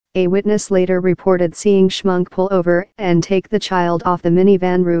A witness later reported seeing Schmunk pull over and take the child off the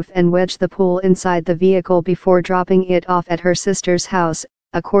minivan roof and wedge the pool inside the vehicle before dropping it off at her sister's house,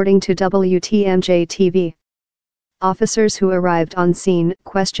 according to WTMJ TV. Officers who arrived on scene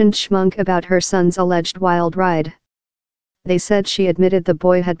questioned Schmunk about her son's alleged wild ride. They said she admitted the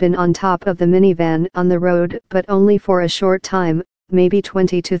boy had been on top of the minivan on the road but only for a short time, maybe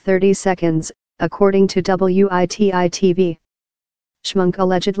 20 to 30 seconds, according to WTMJ-TV. Schmunk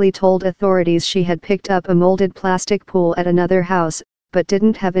allegedly told authorities she had picked up a molded plastic pool at another house, but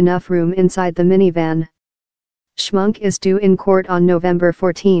didn't have enough room inside the minivan. Schmunk is due in court on November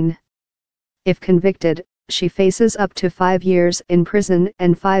 14. If convicted, she faces up to 5 years in prison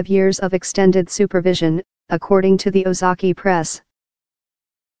and 5 years of extended supervision, according to the Ozaki Press.